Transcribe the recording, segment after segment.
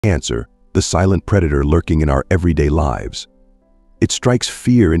Cancer, the silent predator lurking in our everyday lives. It strikes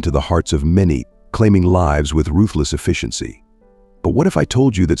fear into the hearts of many, claiming lives with ruthless efficiency. But what if I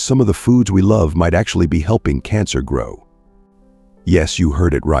told you that some of the foods we love might actually be helping cancer grow? Yes, you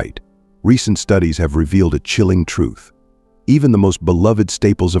heard it right. Recent studies have revealed a chilling truth. Even the most beloved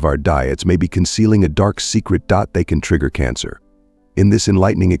staples of our diets may be concealing a dark secret. They can trigger cancer. In this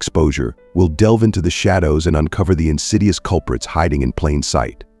enlightening exposure, we'll delve into the shadows and uncover the insidious culprits hiding in plain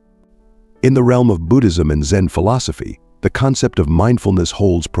sight. In the realm of Buddhism and Zen philosophy, the concept of mindfulness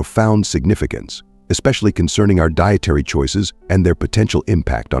holds profound significance, especially concerning our dietary choices and their potential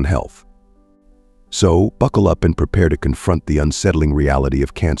impact on health. So, buckle up and prepare to confront the unsettling reality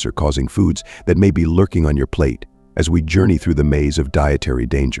of cancer-causing foods that may be lurking on your plate as we journey through the maze of dietary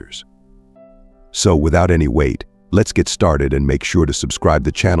dangers. So, without any wait, let's get started and make sure to subscribe to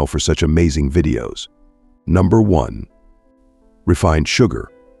the channel for such amazing videos. Number 1. Refined sugar.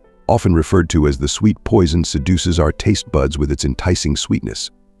 Often referred to as the sweet poison, seduces our taste buds with its enticing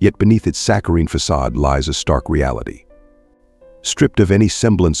sweetness, yet beneath its saccharine facade lies a stark reality. Stripped of any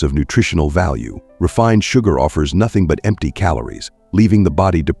semblance of nutritional value, refined sugar offers nothing but empty calories, leaving the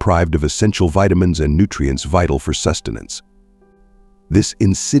body deprived of essential vitamins and nutrients vital for sustenance. This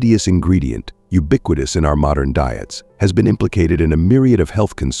insidious ingredient, ubiquitous in our modern diets, has been implicated in a myriad of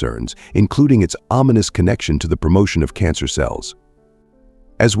health concerns, including its ominous connection to the promotion of cancer cells.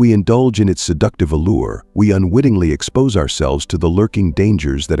 As we indulge in its seductive allure, we unwittingly expose ourselves to the lurking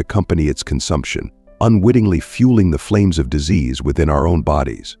dangers that accompany its consumption, unwittingly fueling the flames of disease within our own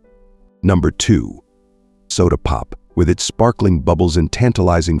bodies. Number 2. Soda pop, with its sparkling bubbles and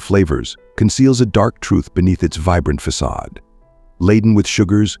tantalizing flavors, conceals a dark truth beneath its vibrant facade. Laden with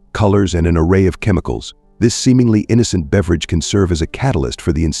sugars, colors, and an array of chemicals, this seemingly innocent beverage can serve as a catalyst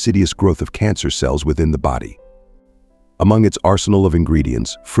for the insidious growth of cancer cells within the body. Among its arsenal of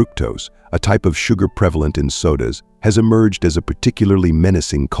ingredients, fructose, a type of sugar prevalent in sodas, has emerged as a particularly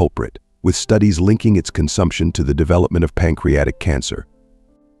menacing culprit, with studies linking its consumption to the development of pancreatic cancer.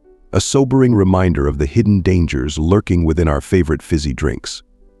 A sobering reminder of the hidden dangers lurking within our favorite fizzy drinks.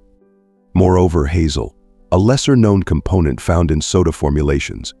 Moreover, hazel, a lesser-known component found in soda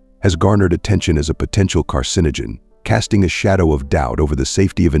formulations, has garnered attention as a potential carcinogen, casting a shadow of doubt over the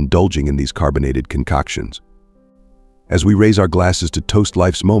safety of indulging in these carbonated concoctions. As we raise our glasses to toast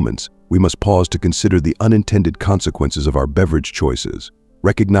life's moments, we must pause to consider the unintended consequences of our beverage choices,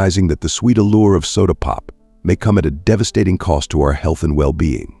 recognizing that the sweet allure of soda pop may come at a devastating cost to our health and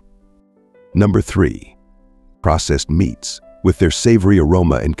well-being. Number 3. Processed meats, with their savory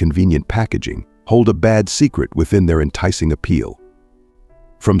aroma and convenient packaging, hold a bad secret within their enticing appeal.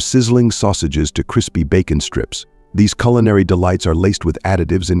 From sizzling sausages to crispy bacon strips, these culinary delights are laced with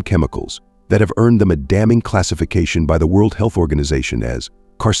additives and chemicals that have earned them a damning classification by the World Health Organization as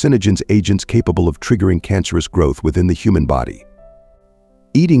carcinogens, agents capable of triggering cancerous growth within the human body.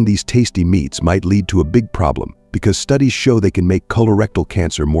 Eating these tasty meats might lead to a big problem because studies show they can make colorectal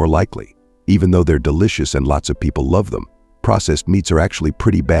cancer more likely. Even though they're delicious and lots of people love them, processed meats are actually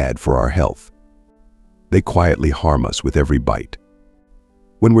pretty bad for our health. They quietly harm us with every bite.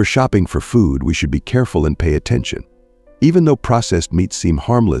 When we're shopping for food, we should be careful and pay attention. Even though processed meats seem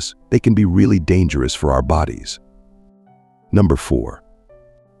harmless, they can be really dangerous for our bodies. Number 4.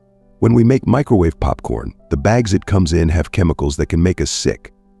 When we make microwave popcorn, the bags it comes in have chemicals that can make us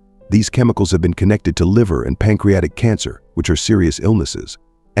sick. These chemicals have been connected to liver and pancreatic cancer, which are serious illnesses.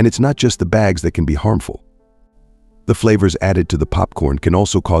 And it's not just the bags that can be harmful. The flavors added to the popcorn can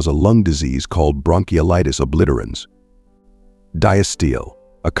also cause a lung disease called bronchiolitis obliterans. Diacetyl,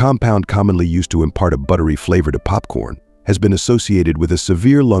 a compound commonly used to impart a buttery flavor to popcorn, has been associated with a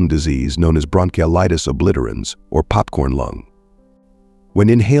severe lung disease known as bronchiolitis obliterans, or popcorn lung. When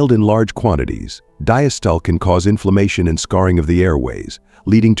inhaled in large quantities, diacetyl can cause inflammation and scarring of the airways,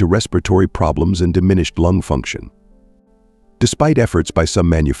 leading to respiratory problems and diminished lung function. Despite efforts by some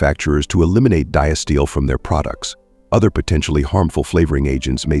manufacturers to eliminate diacetyl from their products, other potentially harmful flavoring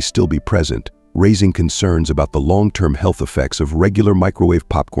agents may still be present, raising concerns about the long-term health effects of regular microwave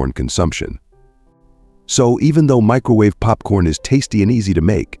popcorn consumption. So, even though microwave popcorn is tasty and easy to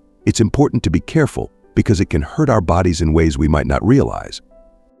make, it's important to be careful because it can hurt our bodies in ways we might not realize.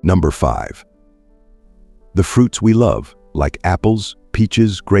 Number 5. The fruits we love, like apples,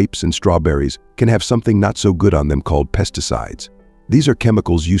 peaches, grapes, and strawberries, can have something not so good on them called pesticides. These are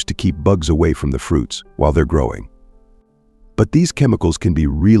chemicals used to keep bugs away from the fruits while they're growing. But these chemicals can be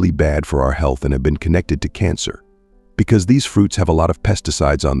really bad for our health and have been connected to cancer. Because these fruits have a lot of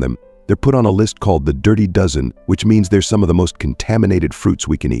pesticides on them, they're put on a list called the Dirty Dozen, which means they're some of the most contaminated fruits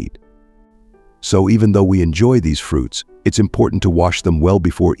we can eat. So even though we enjoy these fruits, it's important to wash them well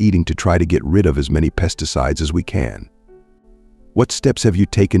before eating to try to get rid of as many pesticides as we can. What steps have you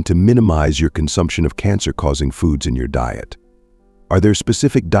taken to minimize your consumption of cancer-causing foods in your diet? Are there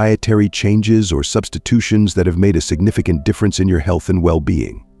specific dietary changes or substitutions that have made a significant difference in your health and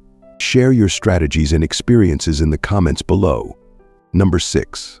well-being? Share your strategies and experiences in the comments below. Number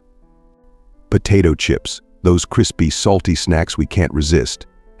 6. Potato chips, those crispy, salty snacks we can't resist,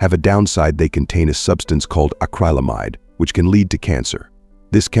 have a downside. They contain a substance called acrylamide, which can lead to cancer.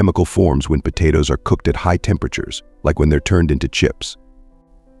 This chemical forms when potatoes are cooked at high temperatures, like when they're turned into chips.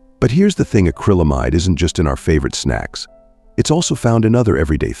 But here's the thing, acrylamide isn't just in our favorite snacks. It's also found in other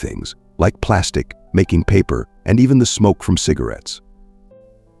everyday things, like plastic, making paper, and even the smoke from cigarettes.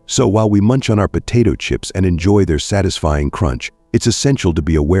 So while we munch on our potato chips and enjoy their satisfying crunch, it's essential to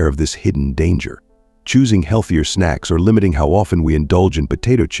be aware of this hidden danger. Choosing healthier snacks or limiting how often we indulge in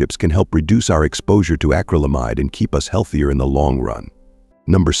potato chips can help reduce our exposure to acrylamide and keep us healthier in the long run.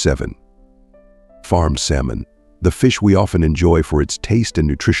 Number 7. Farmed salmon. The fish we often enjoy for its taste and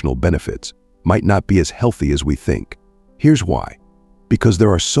nutritional benefits might not be as healthy as we think. Here's why. Because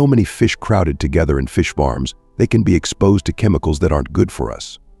there are so many fish crowded together in fish farms, they can be exposed to chemicals that aren't good for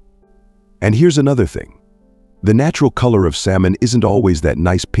us. And here's another thing. The natural color of salmon isn't always that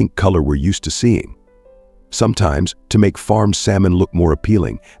nice pink color we're used to seeing. Sometimes, to make farmed salmon look more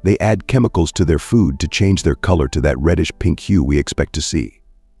appealing, they add chemicals to their food to change their color to that reddish-pink hue we expect to see.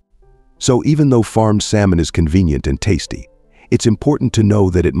 So even though farmed salmon is convenient and tasty, it's important to know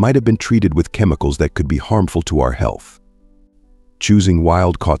that it might have been treated with chemicals that could be harmful to our health. Choosing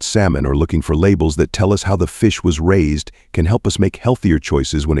wild-caught salmon or looking for labels that tell us how the fish was raised can help us make healthier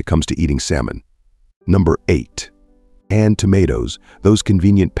choices when it comes to eating salmon. Number 8. Canned tomatoes, those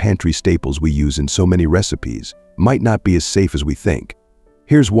convenient pantry staples we use in so many recipes, might not be as safe as we think.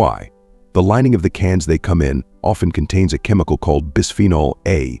 Here's why. The lining of the cans they come in often contains a chemical called bisphenol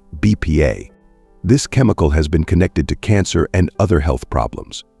A, BPA. This chemical has been connected to cancer and other health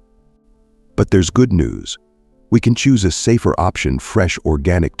problems. But there's good news. We can choose a safer option: fresh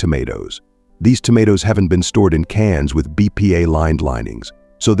organic tomatoes. These tomatoes haven't been stored in cans with BPA-lined linings,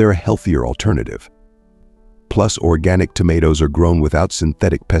 so they're a healthier alternative. Plus, organic tomatoes are grown without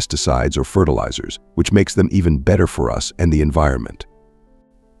synthetic pesticides or fertilizers, which makes them even better for us and the environment.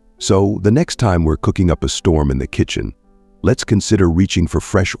 So, the next time we're cooking up a storm in the kitchen, let's consider reaching for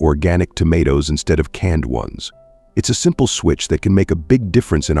fresh organic tomatoes instead of canned ones. It's a simple switch that can make a big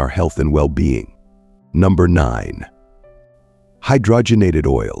difference in our health and well-being. Number 9. Hydrogenated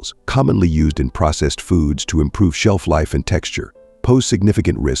oils, commonly used in processed foods to improve shelf life and texture, pose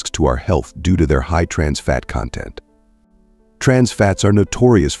significant risks to our health due to their high trans fat content. Trans fats are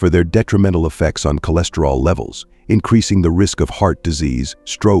notorious for their detrimental effects on cholesterol levels, increasing the risk of heart disease,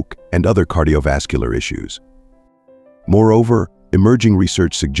 stroke, and other cardiovascular issues. Moreover, emerging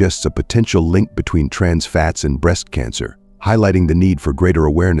research suggests a potential link between trans fats and breast cancer, highlighting the need for greater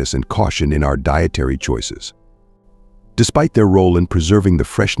awareness and caution in our dietary choices. Despite their role in preserving the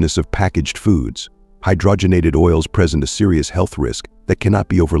freshness of packaged foods, hydrogenated oils present a serious health risk that cannot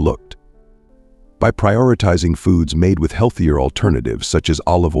be overlooked. By prioritizing foods made with healthier alternatives such as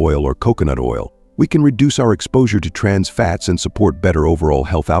olive oil or coconut oil, we can reduce our exposure to trans fats and support better overall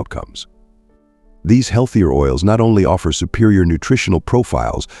health outcomes. These healthier oils not only offer superior nutritional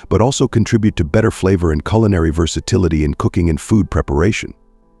profiles, but also contribute to better flavor and culinary versatility in cooking and food preparation.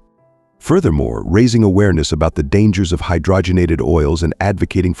 Furthermore, raising awareness about the dangers of hydrogenated oils and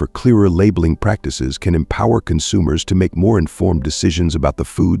advocating for clearer labeling practices can empower consumers to make more informed decisions about the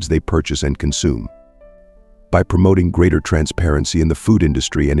foods they purchase and consume. By promoting greater transparency in the food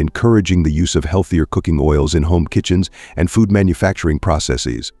industry and encouraging the use of healthier cooking oils in home kitchens and food manufacturing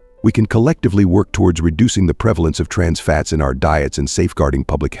processes, we can collectively work towards reducing the prevalence of trans fats in our diets and safeguarding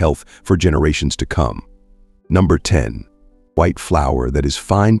public health for generations to come. Number 10. White flour, that is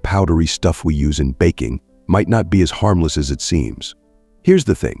fine powdery stuff we use in baking, might not be as harmless as it seems. Here's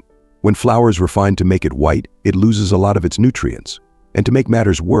the thing. When flour is refined to make it white, it loses a lot of its nutrients. And to make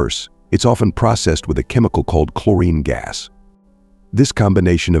matters worse, it's often processed with a chemical called chlorine gas. This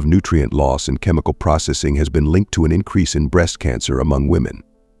combination of nutrient loss and chemical processing has been linked to an increase in breast cancer among women.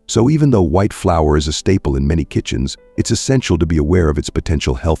 So even though white flour is a staple in many kitchens, it's essential to be aware of its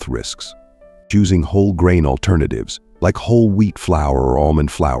potential health risks. Choosing whole grain alternatives, like whole wheat flour or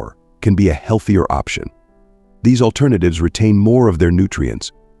almond flour, can be a healthier option. These alternatives retain more of their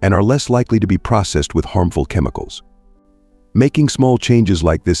nutrients and are less likely to be processed with harmful chemicals. Making small changes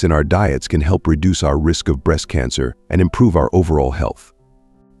like this in our diets can help reduce our risk of breast cancer and improve our overall health.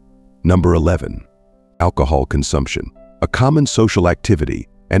 Number 11. Alcohol consumption, a common social activity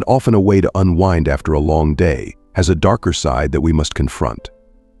and often a way to unwind after a long day, has a darker side that we must confront.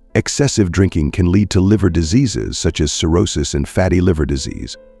 Excessive drinking can lead to liver diseases such as cirrhosis and fatty liver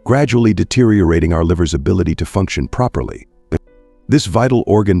disease, gradually deteriorating our liver's ability to function properly. This vital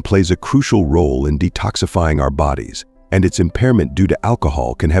organ plays a crucial role in detoxifying our bodies, and its impairment due to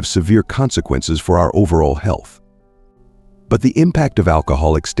alcohol can have severe consequences for our overall health. But the impact of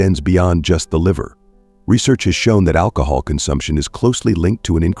alcohol extends beyond just the liver. Research has shown that alcohol consumption is closely linked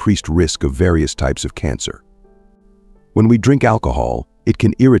to an increased risk of various types of cancer. When we drink alcohol, it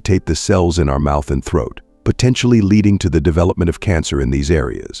can irritate the cells in our mouth and throat, potentially leading to the development of cancer in these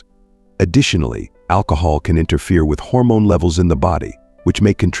areas. Additionally, alcohol can interfere with hormone levels in the body, which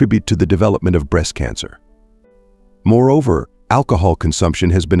may contribute to the development of breast cancer. Moreover, alcohol consumption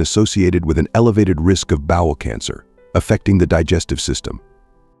has been associated with an elevated risk of bowel cancer, affecting the digestive system.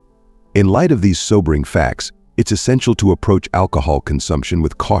 In light of these sobering facts, it's essential to approach alcohol consumption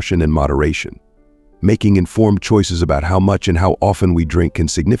with caution and moderation. Making informed choices about how much and how often we drink can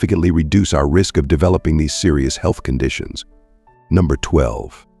significantly reduce our risk of developing these serious health conditions. Number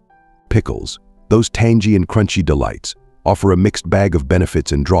 12. Pickles, those tangy and crunchy delights, offer a mixed bag of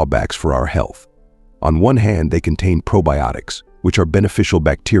benefits and drawbacks for our health. On one hand, they contain probiotics, which are beneficial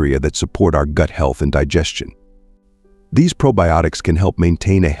bacteria that support our gut health and digestion. These probiotics can help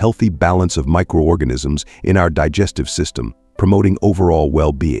maintain a healthy balance of microorganisms in our digestive system, promoting overall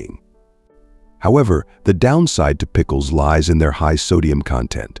well-being. However, the downside to pickles lies in their high sodium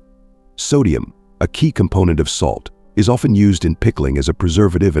content. Sodium, a key component of salt, is often used in pickling as a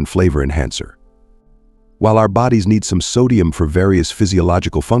preservative and flavor enhancer. While our bodies need some sodium for various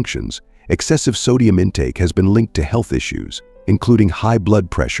physiological functions, excessive sodium intake has been linked to health issues, including high blood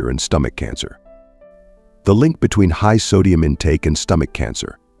pressure and stomach cancer. The link between high sodium intake and stomach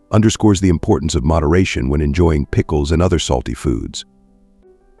cancer underscores the importance of moderation when enjoying pickles and other salty foods.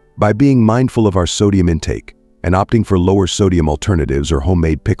 By being mindful of our sodium intake and opting for lower sodium alternatives or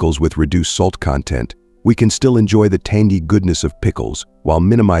homemade pickles with reduced salt content, we can still enjoy the tangy goodness of pickles while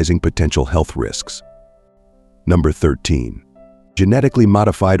minimizing potential health risks. Number 13. Genetically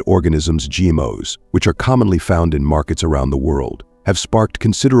modified organisms (GMOs), which are commonly found in markets around the world, have sparked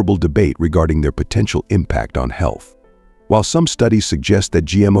considerable debate regarding their potential impact on health. While some studies suggest that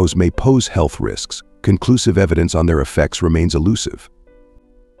GMOs may pose health risks, conclusive evidence on their effects remains elusive.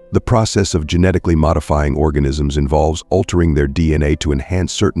 The process of genetically modifying organisms involves altering their DNA to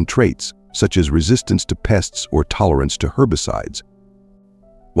enhance certain traits, such as resistance to pests or tolerance to herbicides.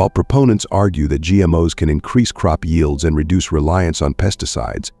 While proponents argue that GMOs can increase crop yields and reduce reliance on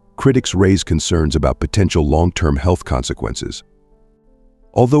pesticides, critics raise concerns about potential long-term health consequences.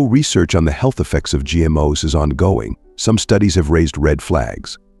 Although research on the health effects of GMOs is ongoing, some studies have raised red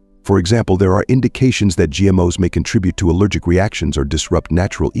flags. For example, there are indications that GMOs may contribute to allergic reactions or disrupt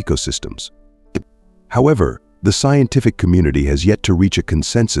natural ecosystems. However, the scientific community has yet to reach a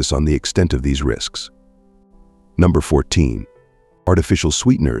consensus on the extent of these risks. Number 14. Artificial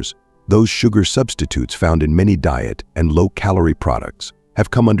sweeteners, those sugar substitutes found in many diet and low-calorie products, have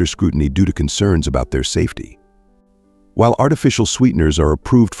come under scrutiny due to concerns about their safety. While artificial sweeteners are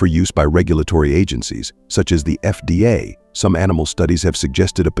approved for use by regulatory agencies, such as the FDA, some animal studies have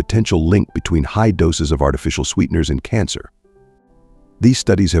suggested a potential link between high doses of artificial sweeteners and cancer. These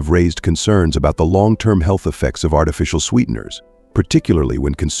studies have raised concerns about the long-term health effects of artificial sweeteners, particularly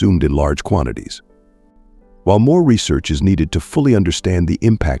when consumed in large quantities. While more research is needed to fully understand the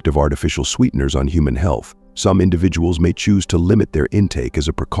impact of artificial sweeteners on human health, some individuals may choose to limit their intake as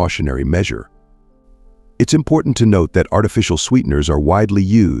a precautionary measure. It's important to note that artificial sweeteners are widely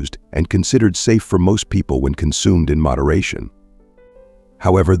used and considered safe for most people when consumed in moderation.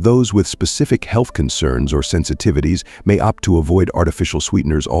 However, those with specific health concerns or sensitivities may opt to avoid artificial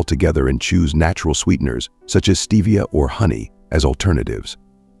sweeteners altogether and choose natural sweeteners, such as stevia or honey, as alternatives.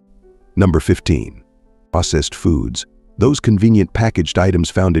 Number 15. Processed foods, those convenient packaged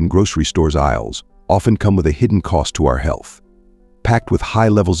items found in grocery stores' aisles, often come with a hidden cost to our health. Packed with high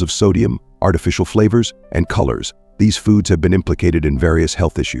levels of sodium, artificial flavors, and colors, these foods have been implicated in various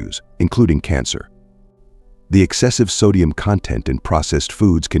health issues, including cancer. The excessive sodium content in processed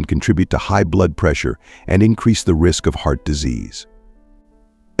foods can contribute to high blood pressure and increase the risk of heart disease.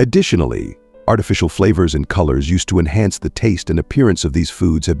 Additionally, artificial flavors and colors used to enhance the taste and appearance of these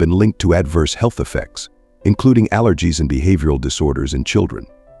foods have been linked to adverse health effects, including allergies and behavioral disorders in children.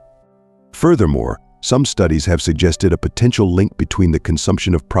 Furthermore, some studies have suggested a potential link between the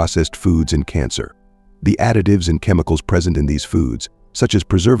consumption of processed foods and cancer. The additives and chemicals present in these foods, such as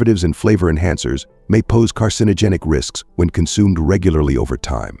preservatives and flavor enhancers, may pose carcinogenic risks when consumed regularly over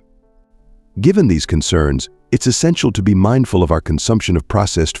time. Given these concerns, it's essential to be mindful of our consumption of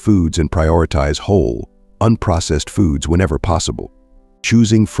processed foods and prioritize whole, unprocessed foods whenever possible.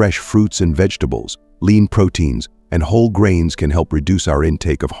 Choosing fresh fruits and vegetables, lean proteins, and whole grains can help reduce our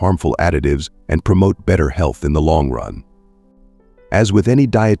intake of harmful additives and promote better health in the long run. As with any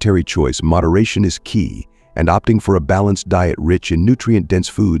dietary choice, moderation is key, and opting for a balanced diet rich in nutrient-dense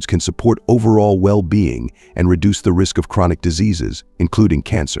foods can support overall well-being and reduce the risk of chronic diseases, including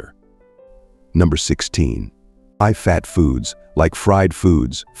cancer. Number 16. High-fat foods, like fried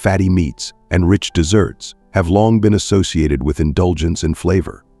foods, fatty meats, and rich desserts, have long been associated with indulgence and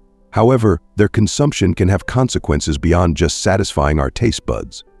flavor. However, their consumption can have consequences beyond just satisfying our taste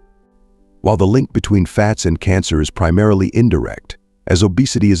buds. While the link between fats and cancer is primarily indirect, as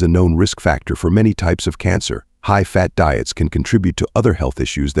obesity is a known risk factor for many types of cancer, high-fat diets can contribute to other health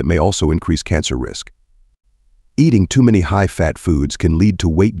issues that may also increase cancer risk. Eating too many high-fat foods can lead to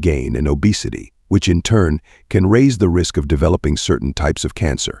weight gain and obesity, which in turn can raise the risk of developing certain types of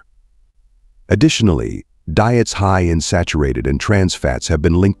cancer. Additionally, diets high in saturated and trans fats have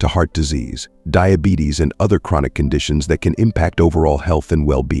been linked to heart disease, diabetes, and other chronic conditions that can impact overall health and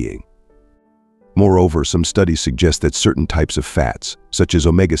well-being. Moreover, some studies suggest that certain types of fats, such as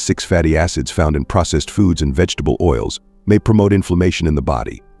omega-6 fatty acids found in processed foods and vegetable oils, may promote inflammation in the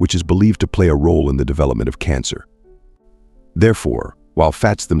body, which is believed to play a role in the development of cancer. Therefore, while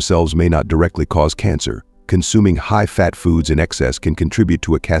fats themselves may not directly cause cancer, consuming high-fat foods in excess can contribute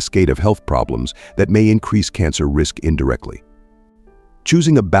to a cascade of health problems that may increase cancer risk indirectly.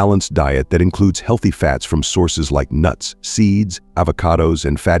 Choosing a balanced diet that includes healthy fats from sources like nuts, seeds, avocados,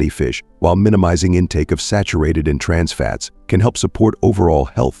 and fatty fish, while minimizing intake of saturated and trans fats, can help support overall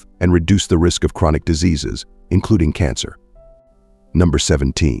health and reduce the risk of chronic diseases, including cancer. Number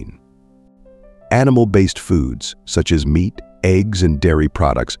 17. Animal-based foods, such as meat, eggs, and dairy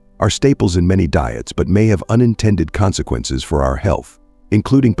products, are staples in many diets but may have unintended consequences for our health,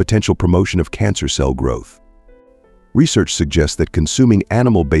 including potential promotion of cancer cell growth. Research suggests that consuming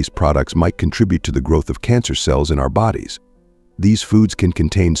animal-based products might contribute to the growth of cancer cells in our bodies. These foods can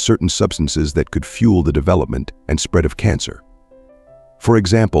contain certain substances that could fuel the development and spread of cancer. For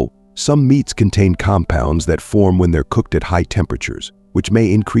example, some meats contain compounds that form when they're cooked at high temperatures, which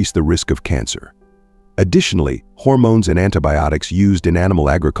may increase the risk of cancer. Additionally, hormones and antibiotics used in animal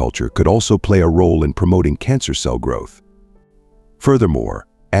agriculture could also play a role in promoting cancer cell growth. Furthermore,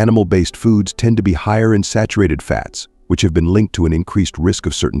 animal-based foods tend to be higher in saturated fats, which have been linked to an increased risk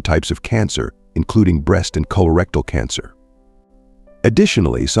of certain types of cancer, including breast and colorectal cancer.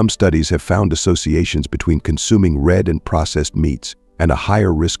 Additionally, some studies have found associations between consuming red and processed meats and a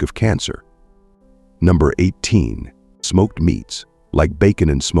higher risk of cancer. Number 18. Smoked meats, like bacon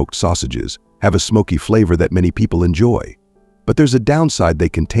and smoked sausages, have a smoky flavor that many people enjoy. But there's a downside: they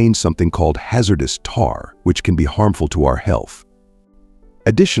contain something called hazardous tar, which can be harmful to our health.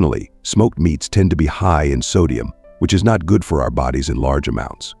 Additionally, smoked meats tend to be high in sodium, which is not good for our bodies in large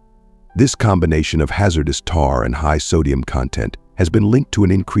amounts. This combination of hazardous tar and high sodium content has been linked to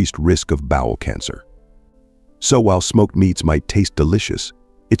an increased risk of bowel cancer. So while smoked meats might taste delicious,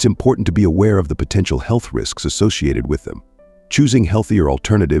 it's important to be aware of the potential health risks associated with them. Choosing healthier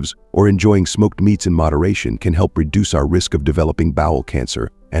alternatives or enjoying smoked meats in moderation can help reduce our risk of developing bowel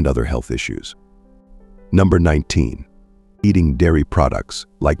cancer and other health issues. Number 19. Eating dairy products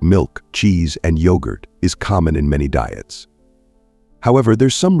like milk, cheese, and yogurt is common in many diets. However,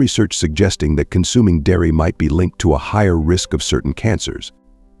 there's some research suggesting that consuming dairy might be linked to a higher risk of certain cancers.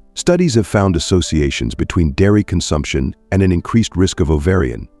 Studies have found associations between dairy consumption and an increased risk of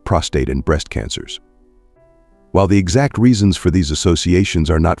ovarian, prostate, and breast cancers. While the exact reasons for these associations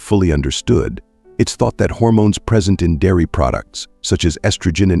are not fully understood, it's thought that hormones present in dairy products, such as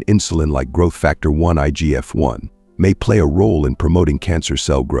estrogen and insulin like growth factor 1 IGF-1, may play a role in promoting cancer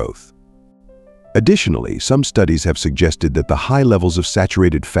cell growth. Additionally, some studies have suggested that the high levels of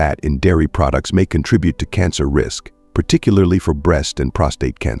saturated fat in dairy products may contribute to cancer risk, particularly for breast and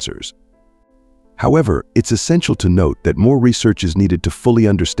prostate cancers. However, it's essential to note that more research is needed to fully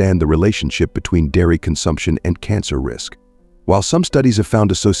understand the relationship between dairy consumption and cancer risk. While some studies have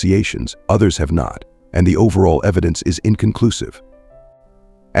found associations, others have not, and the overall evidence is inconclusive.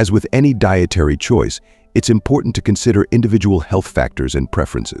 As with any dietary choice, it's important to consider individual health factors and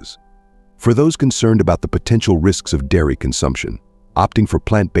preferences. For those concerned about the potential risks of dairy consumption, opting for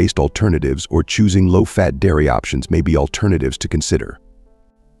plant-based alternatives or choosing low-fat dairy options may be alternatives to consider.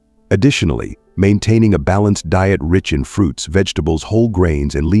 Additionally, maintaining a balanced diet rich in fruits, vegetables, whole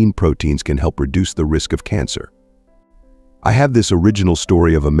grains, and lean proteins can help reduce the risk of cancer. I have this original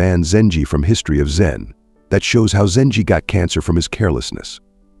story of a man, Zenji, from History of Zen, that shows how Zenji got cancer from his carelessness.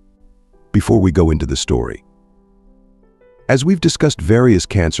 before we go into the story. As we've discussed various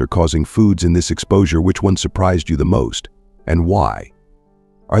cancer-causing foods in this exposure, which one surprised you the most, and why?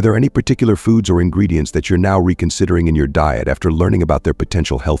 Are there any particular foods or ingredients that you're now reconsidering in your diet after learning about their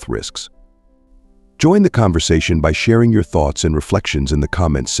potential health risks? Join the conversation by sharing your thoughts and reflections in the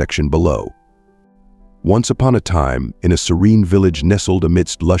comments section below. Once upon a time, in a serene village nestled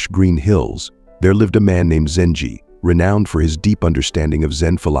amidst lush green hills, there lived a man named Zenji, renowned for his deep understanding of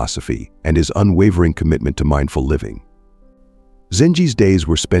Zen philosophy and his unwavering commitment to mindful living. Zenji's days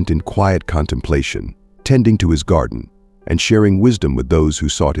were spent in quiet contemplation, tending to his garden, and sharing wisdom with those who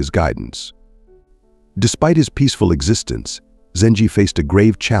sought his guidance. Despite his peaceful existence, Zenji faced a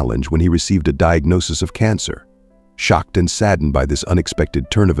grave challenge when he received a diagnosis of cancer. Shocked and saddened by this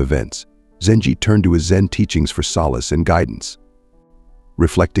unexpected turn of events, Zenji turned to his Zen teachings for solace and guidance.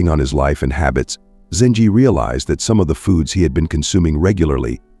 Reflecting on his life and habits, Zenji realized that some of the foods he had been consuming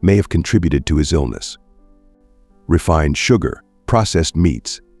regularly may have contributed to his illness. Refined sugar, processed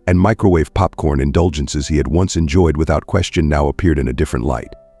meats, and microwave popcorn indulgences he had once enjoyed without question now appeared in a different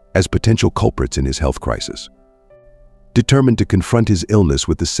light, as potential culprits in his health crisis. Determined to confront his illness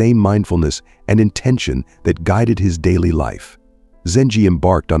with the same mindfulness and intention that guided his daily life, Zenji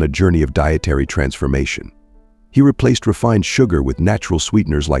embarked on a journey of dietary transformation. He replaced refined sugar with natural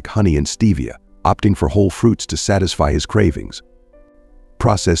sweeteners like honey and stevia, opting for whole fruits to satisfy his cravings.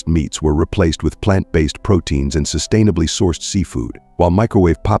 Processed meats were replaced with plant-based proteins and sustainably sourced seafood, while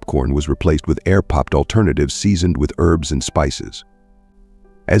microwave popcorn was replaced with air-popped alternatives seasoned with herbs and spices.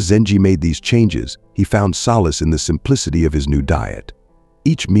 As Zenji made these changes, he found solace in the simplicity of his new diet.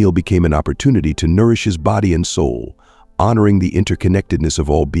 Each meal became an opportunity to nourish his body and soul, honoring the interconnectedness of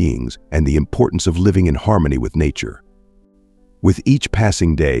all beings and the importance of living in harmony with nature. With each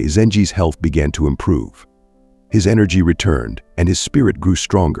passing day, Zenji's health began to improve. His energy returned, and his spirit grew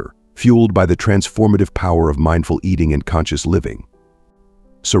stronger, fueled by the transformative power of mindful eating and conscious living.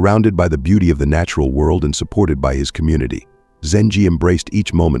 Surrounded by the beauty of the natural world and supported by his community, Zenji embraced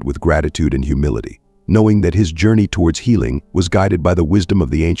each moment with gratitude and humility, knowing that his journey towards healing was guided by the wisdom of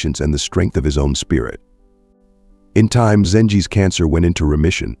the ancients and the strength of his own spirit. In time, Zenji's cancer went into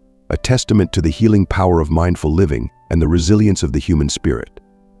remission, a testament to the healing power of mindful living and the resilience of the human spirit.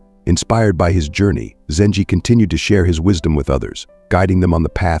 Inspired by his journey, Zenji continued to share his wisdom with others, guiding them on the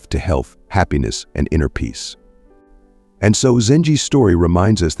path to health, happiness, and inner peace. And so Zenji's story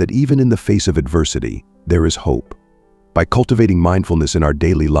reminds us that even in the face of adversity, there is hope. By cultivating mindfulness in our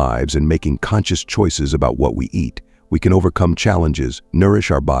daily lives and making conscious choices about what we eat, we can overcome challenges,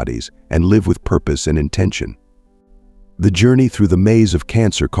 nourish our bodies, and live with purpose and intention. The journey through the maze of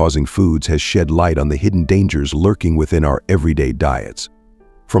cancer-causing foods has shed light on the hidden dangers lurking within our everyday diets.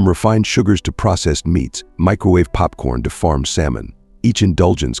 From refined sugars to processed meats, microwave popcorn to farmed salmon, each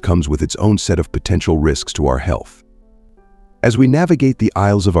indulgence comes with its own set of potential risks to our health. As we navigate the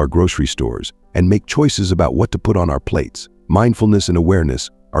aisles of our grocery stores and make choices about what to put on our plates, mindfulness and awareness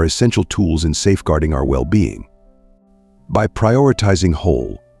are essential tools in safeguarding our well-being. By prioritizing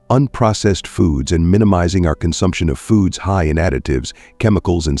whole, unprocessed foods and minimizing our consumption of foods high in additives,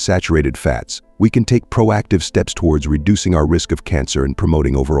 chemicals, and saturated fats, we can take proactive steps towards reducing our risk of cancer and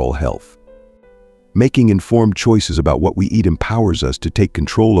promoting overall health. Making informed choices about what we eat empowers us to take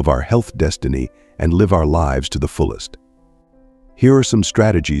control of our health destiny and live our lives to the fullest. Here are some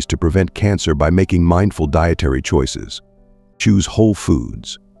strategies to prevent cancer by making mindful dietary choices. Choose whole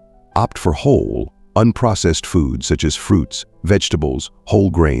foods. Opt for whole, unprocessed foods such as fruits, vegetables,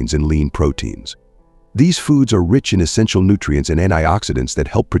 whole grains, and lean proteins. These foods are rich in essential nutrients and antioxidants that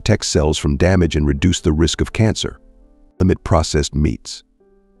help protect cells from damage and reduce the risk of cancer. Limit processed meats.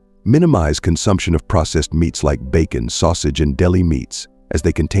 Minimize consumption of processed meats like bacon, sausage, and deli meats, as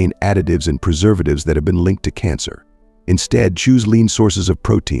they contain additives and preservatives that have been linked to cancer. Instead, choose lean sources of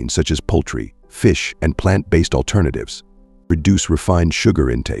protein such as poultry, fish, and plant-based alternatives. Reduce refined sugar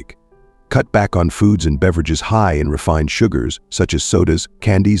intake. Cut back on foods and beverages high in refined sugars, such as sodas,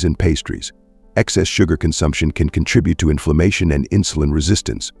 candies, and pastries. Excess sugar consumption can contribute to inflammation and insulin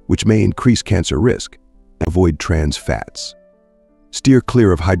resistance, which may increase cancer risk. Avoid trans fats. Steer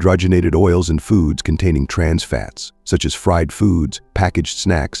clear of hydrogenated oils and foods containing trans fats, such as fried foods, packaged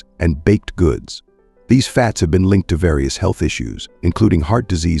snacks, and baked goods. These fats have been linked to various health issues, including heart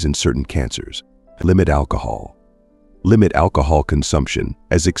disease and certain cancers. Limit alcohol. Limit alcohol consumption,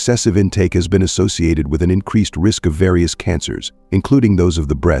 as excessive intake has been associated with an increased risk of various cancers, including those of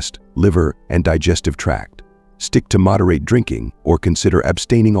the breast, liver, and digestive tract. Stick to moderate drinking or consider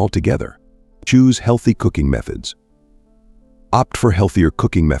abstaining altogether. Choose healthy cooking methods. Opt for healthier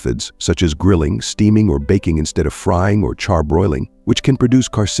cooking methods, such as grilling, steaming, or baking instead of frying or charbroiling, which can produce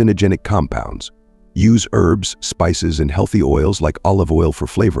carcinogenic compounds. Use herbs, spices, and healthy oils like olive oil for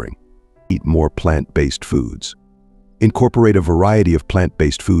flavoring. Eat more plant-based foods. Incorporate a variety of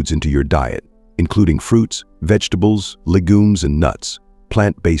plant-based foods into your diet, including fruits, vegetables, legumes, and nuts.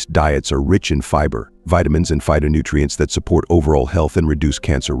 Plant-based diets are rich in fiber, vitamins, and phytonutrients that support overall health and reduce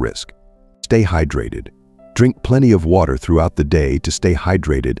cancer risk. Stay hydrated. Drink plenty of water throughout the day to stay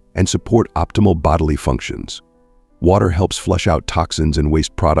hydrated and support optimal bodily functions. Water helps flush out toxins and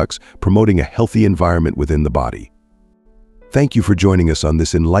waste products, promoting a healthy environment within the body. Thank you for joining us on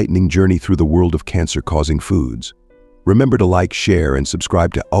this enlightening journey through the world of cancer-causing foods. Remember to like, share, and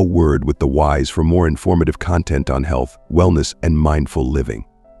subscribe to A Word with the Wise for more informative content on health, wellness, and mindful living.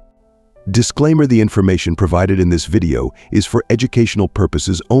 Disclaimer: the information provided in this video is for educational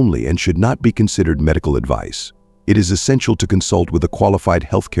purposes only and should not be considered medical advice. It is essential to consult with a qualified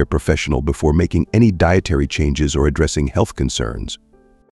healthcare professional before making any dietary changes or addressing health concerns.